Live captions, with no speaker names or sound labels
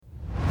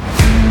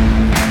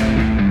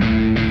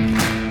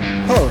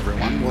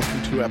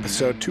to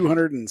episode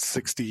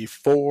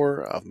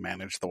 264 of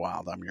Manage the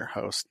Wild. I'm your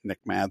host, Nick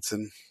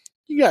Madsen.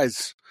 You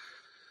guys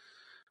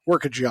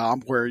work a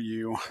job where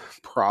you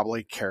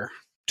probably care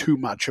too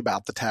much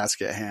about the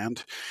task at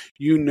hand.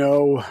 You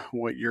know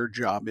what your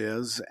job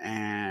is,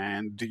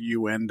 and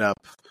you end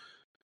up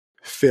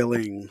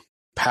feeling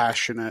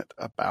passionate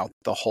about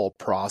the whole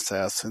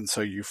process. And so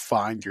you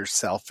find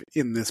yourself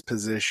in this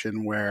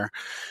position where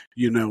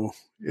you know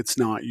it's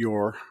not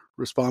your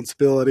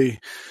responsibility,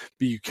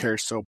 but you care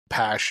so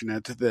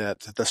passionate that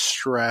the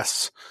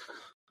stress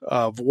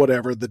of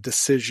whatever the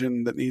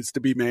decision that needs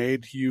to be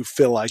made, you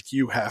feel like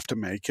you have to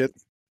make it,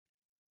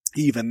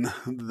 even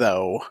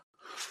though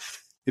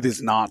it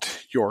is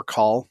not your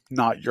call,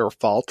 not your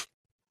fault.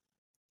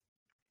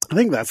 I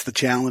think that's the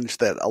challenge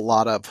that a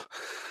lot of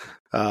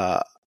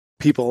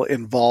people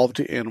involved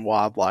in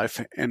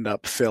wildlife end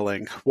up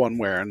feeling one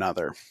way or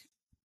another.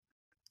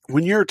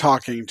 When you're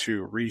talking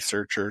to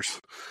researchers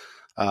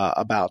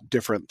about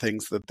different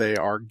things that they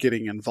are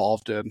getting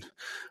involved in,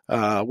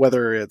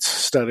 whether it's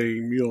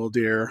studying mule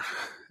deer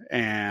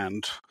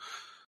and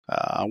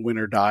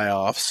winter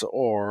die-offs,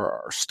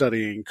 or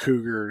studying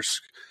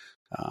cougars,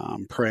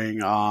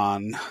 preying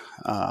on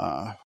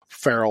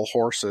feral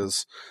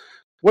horses,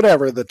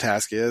 whatever the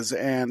task is,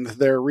 and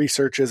their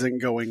research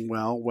isn't going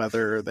well,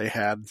 whether they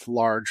had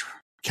large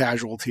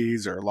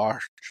casualties or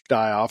large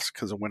die-offs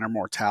because of winter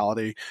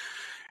mortality,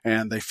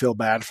 and they feel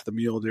bad for the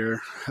mule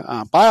deer.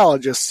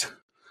 Biologists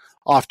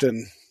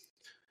often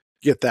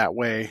get that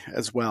way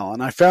as well.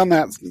 And I found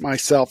that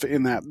myself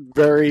in that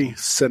very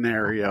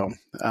scenario.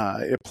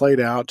 It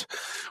played out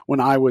when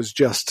I was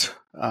just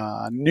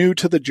new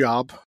to the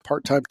job,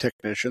 part-time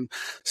technician,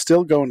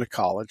 still going to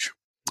college.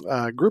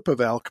 A group of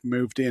elk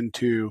moved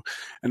into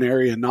an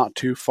area not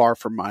too far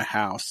from my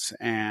house,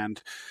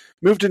 and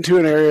moved into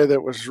an area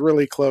that was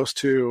really close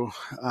to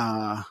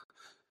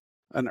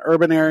an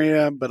urban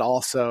area, but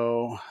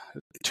also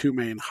two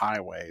main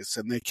highways.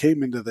 And they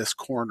came into this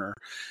corner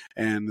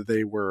and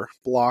they were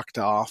blocked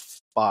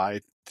off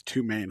by the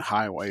two main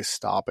highways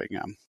stopping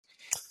them.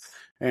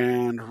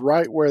 And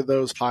right where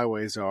those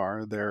highways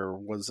are, there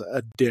was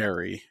a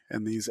dairy,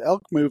 and these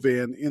elk move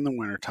in the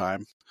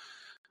wintertime.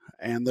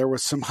 And there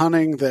was some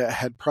hunting that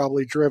had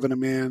probably driven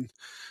them in,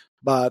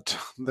 but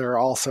there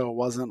also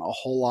wasn't a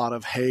whole lot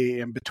of hay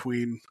in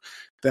between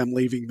them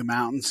leaving the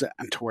mountains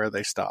and to where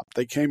they stopped.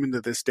 They came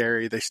into this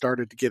dairy, they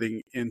started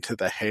getting into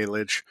the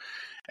haylage,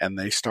 and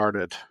they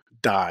started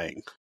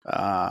dying.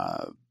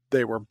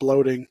 They were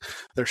bloating,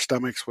 their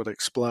stomachs would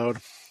explode,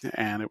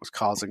 and it was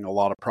causing a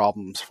lot of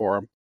problems for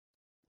them.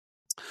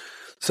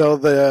 So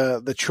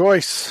the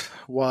choice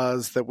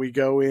was that we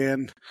go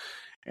in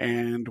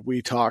and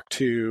we talked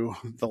to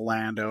the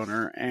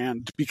landowner.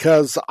 And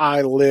because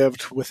I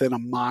lived within a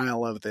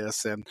mile of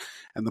this, and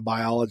the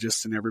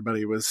biologist and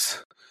everybody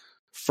was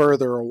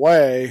further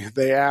away,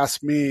 they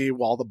asked me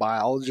while the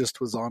biologist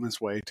was on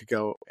his way to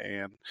go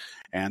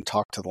and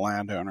talk to the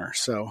landowner.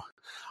 So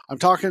I'm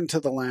talking to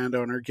the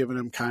landowner, giving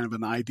him kind of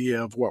an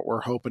idea of what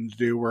we're hoping to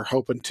do. We're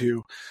hoping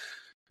to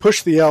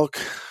push the elk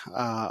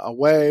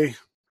away,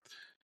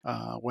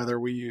 whether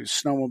we use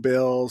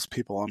snowmobiles,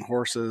 people on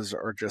horses,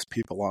 or just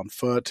people on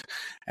foot.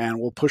 And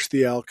we'll push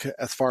the elk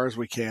as far as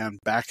we can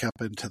back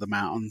up into the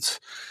mountains.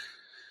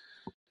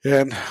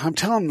 And I'm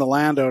telling the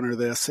landowner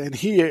this, and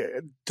he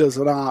does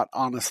not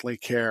honestly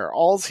care.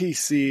 All he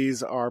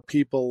sees are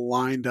people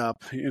lined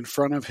up in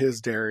front of his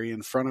dairy,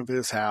 in front of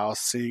his house,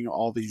 seeing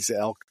all these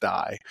elk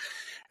die.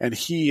 And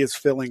he is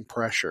feeling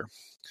pressure.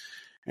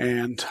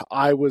 And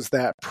I was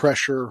that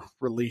pressure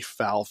relief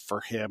valve for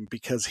him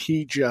because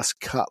he just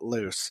cut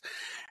loose.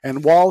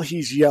 And while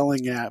he's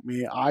yelling at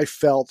me, I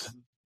felt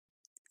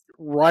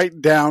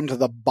right down to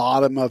the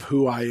bottom of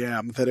who I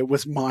am that it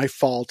was my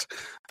fault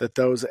that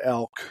those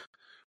elk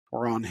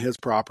were on his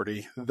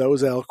property.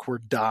 Those elk were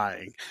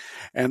dying.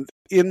 And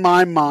in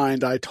my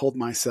mind, I told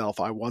myself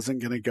I wasn't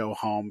going to go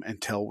home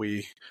until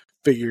we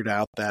figured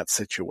out that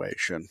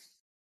situation.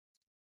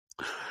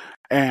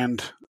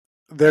 And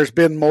there's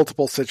been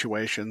multiple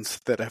situations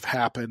that have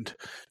happened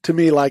to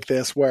me like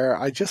this where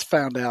I just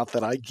found out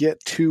that I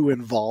get too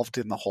involved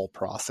in the whole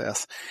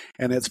process,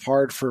 and it's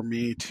hard for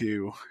me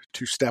to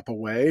step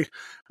away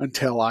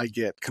until I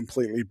get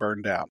completely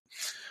burned out.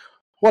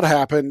 What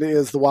happened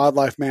is the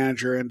wildlife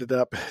manager ended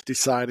up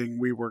deciding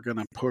we were going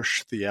to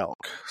push the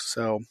elk.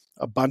 So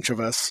a bunch of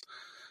us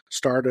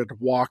started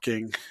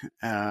walking,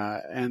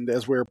 and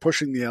as we were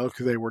pushing the elk,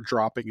 they were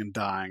dropping and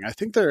dying. I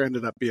think there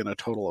ended up being a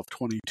total of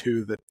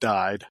 22 that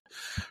died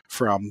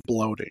from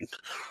bloating.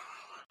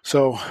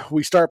 So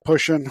we start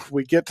pushing,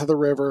 we get to the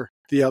river,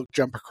 the elk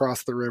jump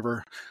across the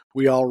river,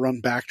 we all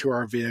run back to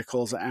our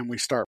vehicles, and we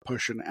start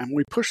pushing, and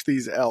we push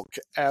these elk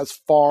as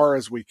far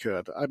as we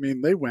could. I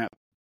mean, they went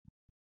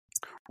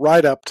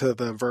right up to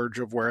the verge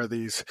of where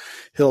these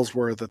hills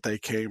were that they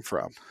came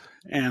from.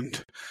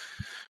 And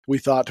we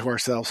thought to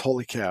ourselves,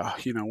 holy cow,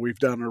 we've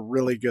done a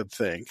really good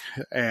thing.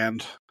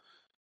 And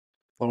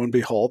lo and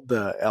behold,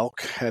 the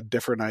elk had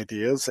different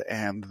ideas,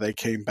 and they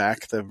came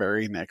back the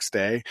very next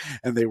day,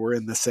 and they were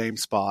in the same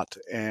spot.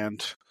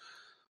 And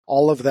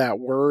all of that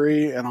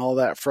worry and all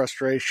that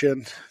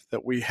frustration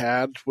that we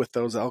had with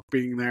those elk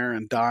being there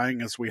and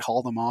dying as we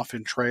hauled them off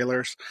in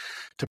trailers,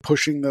 to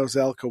pushing those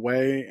elk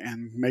away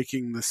and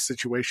making the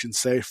situation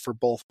safe for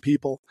both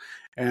people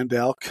and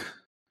elk.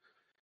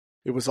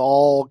 It was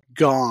all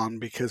gone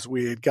because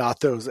we had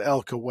got those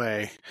elk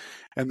away,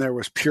 and there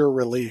was pure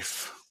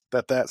relief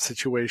that that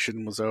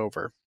situation was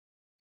over.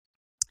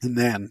 And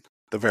then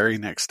the very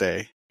next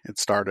day, it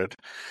started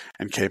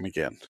and came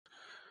again.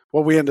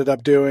 What we ended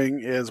up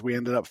doing is we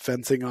ended up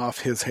fencing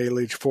off his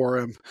haylage for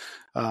him.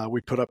 We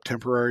put up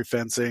temporary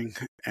fencing,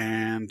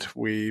 and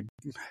we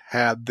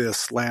had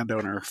this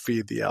landowner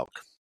feed the elk.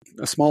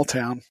 A small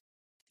town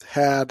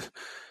had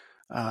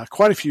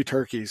quite a few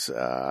turkeys.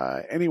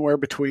 Anywhere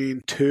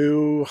between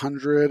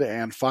 200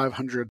 and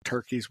 500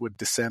 turkeys would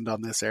descend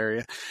on this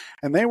area,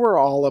 and they were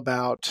all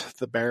about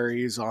the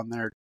berries on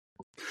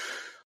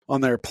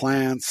their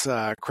plants,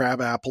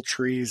 crab apple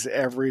trees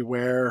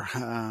everywhere.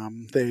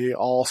 They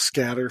all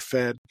scatter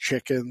fed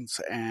chickens,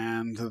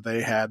 and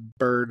they had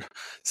bird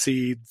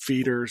seed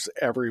feeders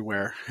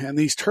everywhere. And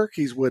these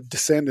turkeys would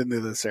descend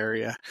into this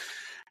area.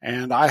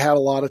 And I had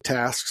a lot of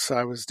tasks.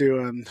 I was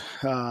doing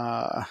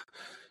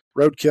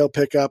roadkill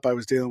pickup. I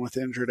was dealing with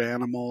injured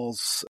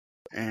animals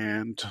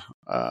and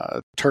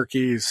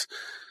turkeys,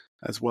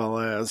 as well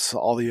as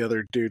all the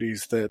other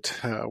duties that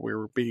we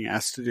were being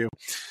asked to do.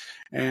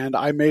 And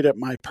I made it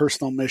my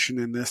personal mission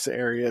in this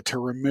area to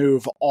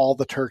remove all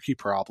the turkey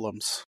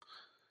problems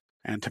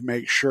and to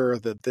make sure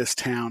that this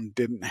town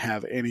didn't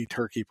have any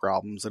turkey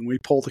problems. And we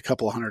pulled a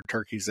couple hundred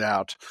turkeys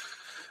out.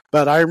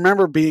 But I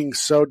remember being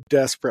so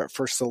desperate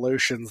for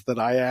solutions that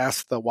I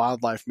asked the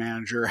wildlife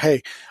manager,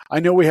 hey,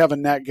 I know we have a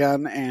net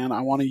gun and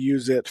I want to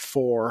use it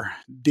for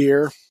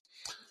deer,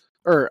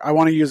 or I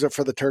want to use it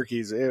for the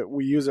turkeys.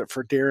 We use it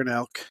for deer and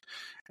elk,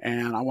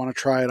 and I want to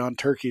try it on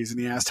turkeys. And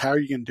he asked, how are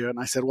you going to do it? And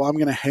I said, well, I'm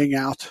going to hang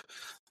out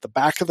the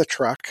back of the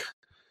truck.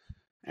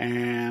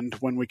 And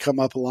when we come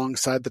up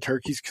alongside the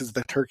turkeys, because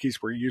the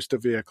turkeys were used to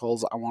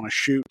vehicles, I want to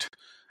shoot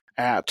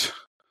at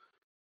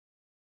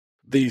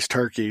these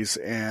turkeys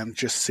and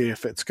just see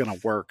if it's going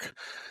to work.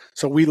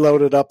 So we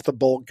loaded up the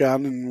bolt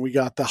gun, and we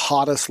got the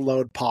hottest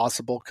load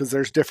possible, because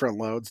there's different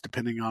loads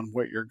depending on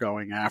what you're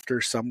going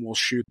after. Some will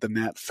shoot the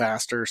net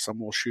faster, some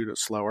will shoot it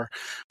slower.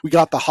 We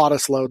got the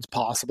hottest loads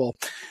possible,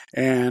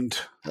 and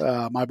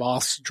my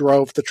boss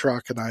drove the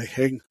truck, and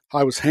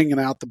I was hanging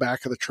out the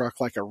back of the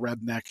truck like a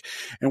redneck,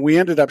 and we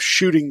ended up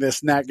shooting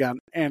this net gun,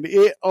 and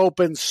it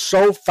opened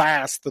so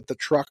fast that the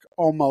truck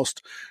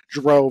almost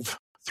drove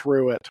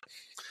through it.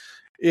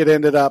 It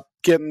ended up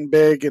getting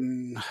big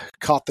and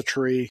caught the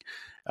tree,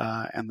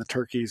 and the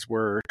turkeys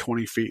were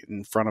 20 feet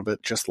in front of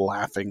it, just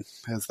laughing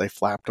as they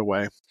flapped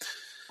away.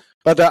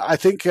 But I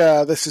think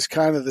this is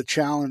kind of the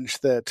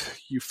challenge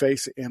that you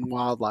face in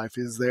wildlife,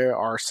 is there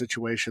are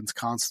situations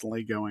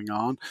constantly going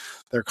on.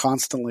 They're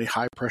constantly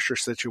high-pressure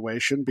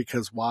situation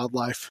because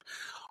wildlife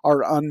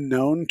are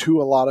unknown to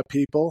a lot of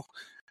people.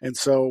 And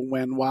so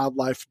when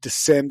wildlife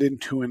descend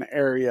into an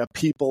area,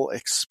 people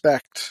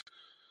expect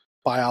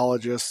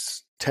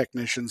biologists,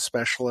 technicians,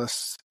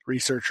 specialists,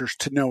 researchers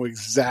to know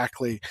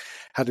exactly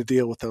how to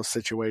deal with those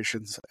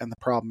situations. And the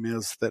problem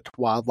is that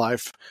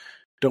wildlife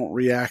don't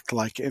react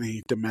like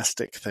any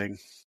domestic thing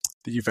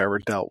that you've ever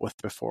dealt with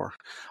before.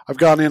 I've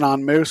gone in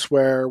on moose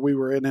where we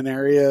were in an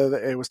area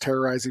that it was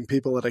terrorizing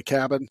people at a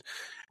cabin,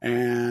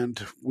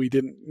 and we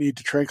didn't need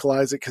to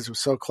tranquilize it because it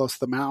was so close to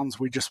the mountains.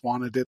 We just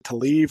wanted it to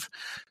leave.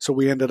 So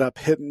we ended up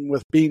hitting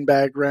with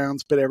beanbag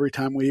rounds, but every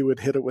time we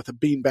would hit it with a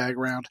beanbag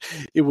round,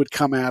 it would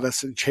come at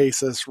us and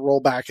chase us, roll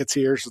back its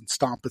ears and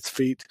stomp its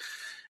feet.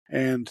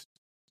 And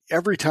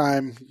every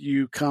time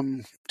you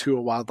come to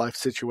a wildlife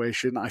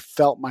situation, I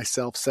felt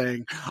myself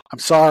saying, I'm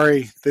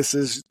sorry, this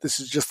is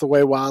just the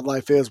way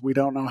wildlife is. We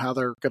don't know how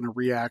they're going to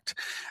react.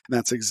 And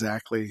that's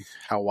exactly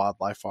how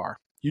wildlife are.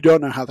 You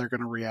don't know how they're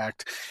going to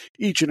react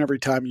each and every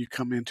time you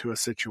come into a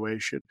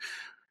situation.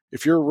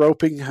 If you're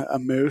roping a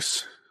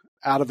moose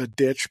out of a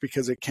ditch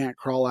because it can't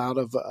crawl out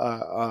of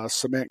a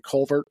cement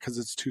culvert because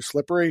it's too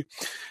slippery,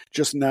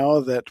 just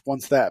know that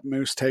once that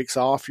moose takes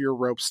off, your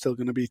rope's still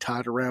going to be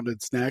tied around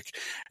its neck,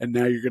 and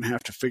now you're going to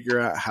have to figure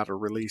out how to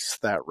release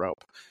that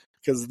rope,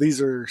 because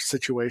these are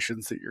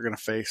situations that you're going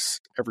to face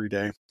every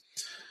day,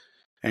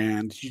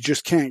 and you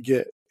just can't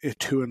get it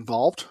too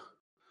involved.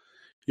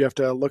 You have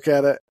to look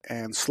at it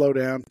and slow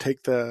down,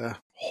 take the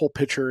whole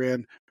picture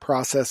in,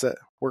 process it,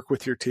 work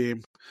with your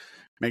team,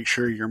 make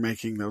sure you're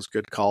making those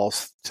good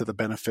calls to the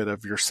benefit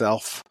of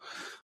yourself,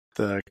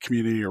 the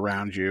community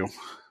around you,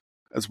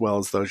 as well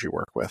as those you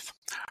work with.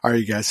 All right,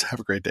 you guys, have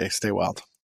a great day. Stay wild.